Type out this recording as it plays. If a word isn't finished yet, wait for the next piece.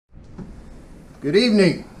Good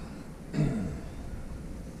evening.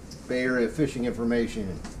 Bay Area Fishing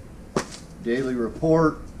Information Daily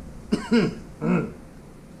Report.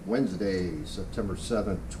 Wednesday, September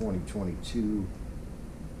 7th, 2022.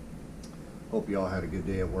 Hope you all had a good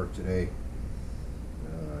day at work today.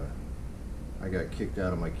 I got kicked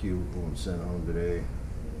out of my cubicle and sent home today.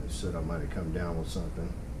 I said I might have come down with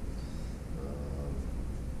something.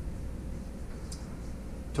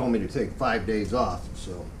 Told me to take 5 days off,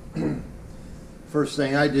 so first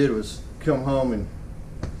thing I did was come home and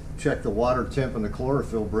check the water temp and the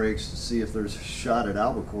chlorophyll breaks to see if there's a shot at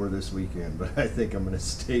albacore this weekend, but I think I'm going to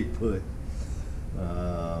stay put. We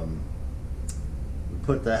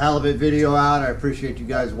put the halibut video out. I appreciate you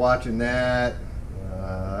guys watching that.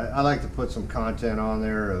 I like to put some content on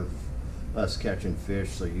there of us catching fish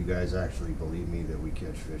so you guys actually believe me that we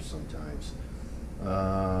catch fish sometimes.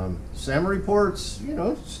 Salmon reports, you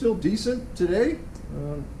know, still decent today.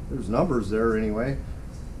 There's numbers there anyway.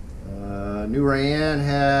 New Rayanne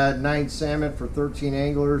had 9 salmon for 13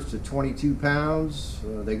 anglers to 22 pounds.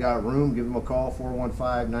 They got room. Give them a call,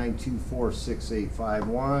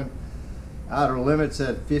 415-924-6851. Outer Limits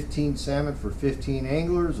had 15 salmon for 15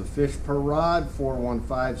 anglers, a fish per rod,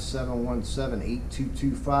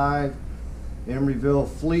 415-717-8225. Emeryville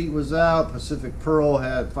Fleet was out. Pacific Pearl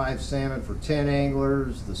had 5 salmon for 10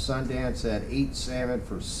 anglers. The Sundance had 8 salmon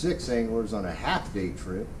for 6 anglers on a half-day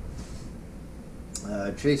trip.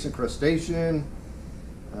 Chasing Crustacean,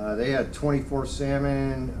 they had 24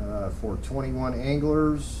 salmon for 21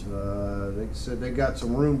 anglers. They said they got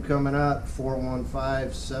some room coming up,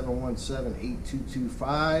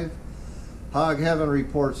 415-717-8225. Hog Heaven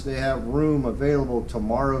reports they have room available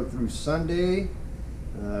tomorrow through Sunday.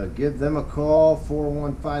 Give them a call,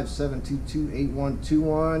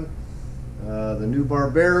 415-722-8121. The New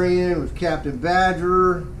Barbarian with Captain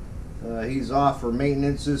Badger. He's off for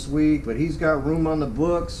maintenance this week, but he's got room on the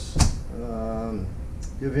books.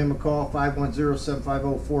 Give him a call,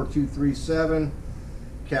 510-750-4237.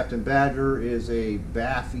 Captain Badger is a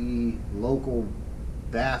Baffy, local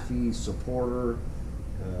Baffy supporter.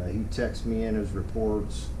 He texts me in his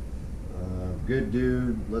reports. Good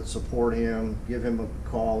dude, let's support him. Give him a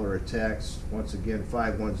call or a text. Once again,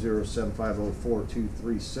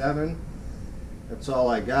 510-750-4237. That's all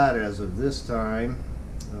I got as of this time.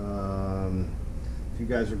 If you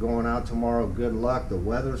guys are going out tomorrow, good luck. The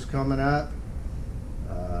weather's coming up.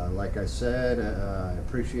 Like I said, I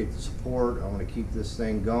appreciate the support. I want to keep this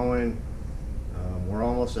thing going. We're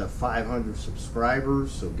almost at 500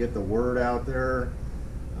 subscribers, so get the word out there.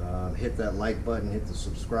 Hit that like button, hit the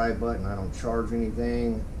subscribe button. I don't charge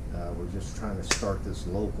anything. We're just trying to start this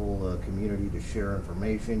local community to share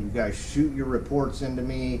information. You guys shoot your reports into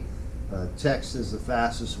me. Text is the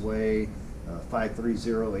fastest way.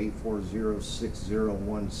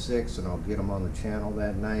 530-840-6016, and I'll get them on the channel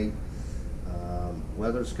that night.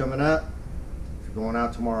 Weather's coming up. If you're going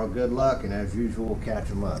out tomorrow, good luck, and as usual, catch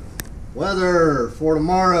them up. Weather for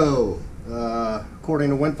tomorrow, according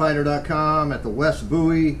to windfinder.com, at the West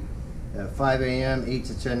Buoy at 5 a.m., 8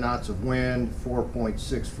 to 10 knots of wind,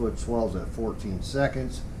 4.6 foot swells at 14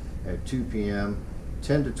 seconds. At 2 p.m.,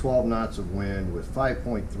 10 to 12 knots of wind with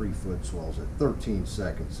 5.3 foot swells at 13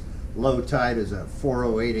 seconds. Low tide is at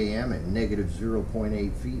 4:08 a.m. at negative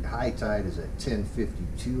 0.8 feet. High tide is at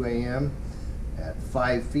 10:52 a.m. at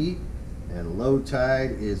 5 feet. And low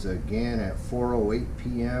tide is again at 4:08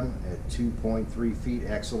 p.m. at 2.3 feet.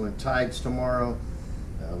 Excellent tides tomorrow.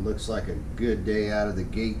 Looks like a good day out of the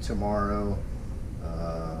gate tomorrow.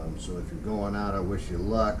 So if you're going out, I wish you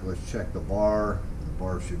luck. Let's check the bar. The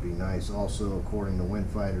bar should be nice also, according to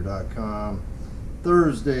windfinder.com.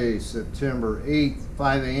 Thursday, September 8th,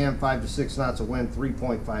 5 a.m., 5 to 6 knots of wind,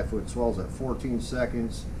 3.5 foot swells at 14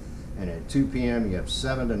 seconds. And at 2 p.m., you have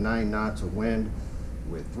 7 to 9 knots of wind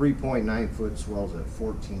with 3.9 foot swells at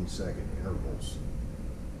 14-second intervals.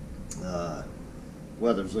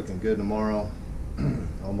 Weather's looking good tomorrow.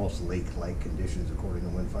 Almost lake-like conditions, according to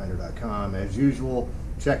windfinder.com. As usual,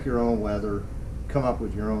 check your own weather. Come up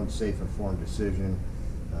with your own safe, informed decision.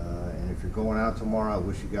 And if you're going out tomorrow, I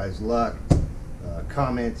wish you guys luck.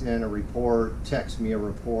 Comment in a report, text me a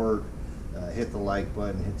report, hit the like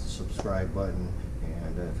button, hit the subscribe button,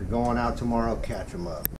 and if you're going out tomorrow, catch them up.